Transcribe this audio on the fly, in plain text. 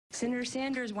Senator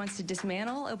Sanders wants to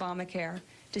dismantle Obamacare,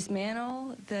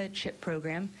 dismantle the CHIP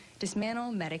program,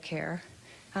 dismantle Medicare,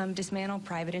 dismantle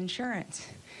private insurance.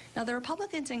 Now, the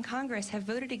Republicans in Congress have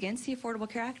voted against the Affordable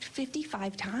Care Act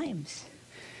 55 times,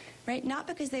 right? Not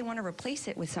because they want to replace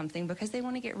it with something, because they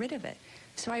want to get rid of it.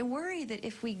 So I worry that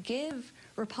if we give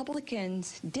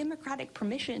Republicans democratic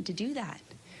permission to do that,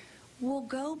 we'll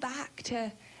go back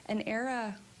to an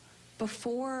era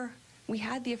before we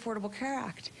had the Affordable Care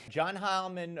Act. John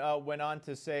Heilemann went on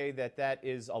to say that that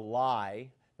is a lie.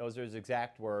 Those are his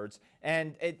exact words.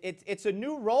 And it's a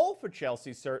new role for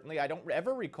Chelsea, certainly. I don't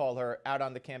ever recall her out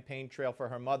on the campaign trail for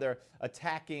her mother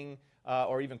attacking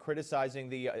or even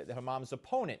criticizing her mom's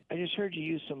opponent. I just heard you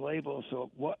use some labels, so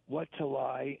what's a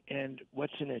lie and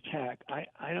what's an attack?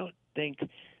 I don't think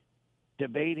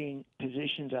debating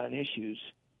positions on issues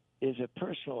is a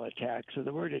personal attack. So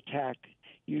the word attack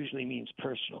usually means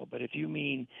personal. But if you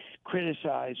mean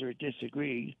criticize or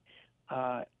disagree,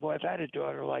 well, if I had a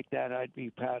daughter like that, I'd be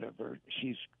proud of her.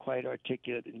 She's quite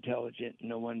articulate, intelligent.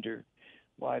 No wonder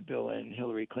why Bill and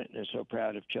Hillary Clinton are so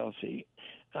proud of Chelsea.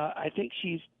 I think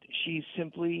she's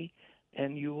simply,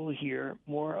 and you will hear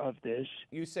more of this.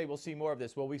 You say we'll see more of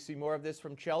this. Will we see more of this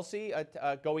from Chelsea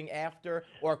going after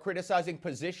or criticizing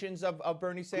positions of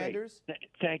Bernie Sanders?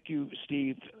 Thank you,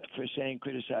 Steve, for saying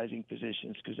criticizing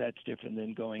positions, because that's different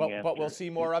than going after. But we'll see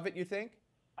more of it, you think?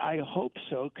 I hope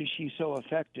so, because she's so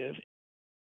effective,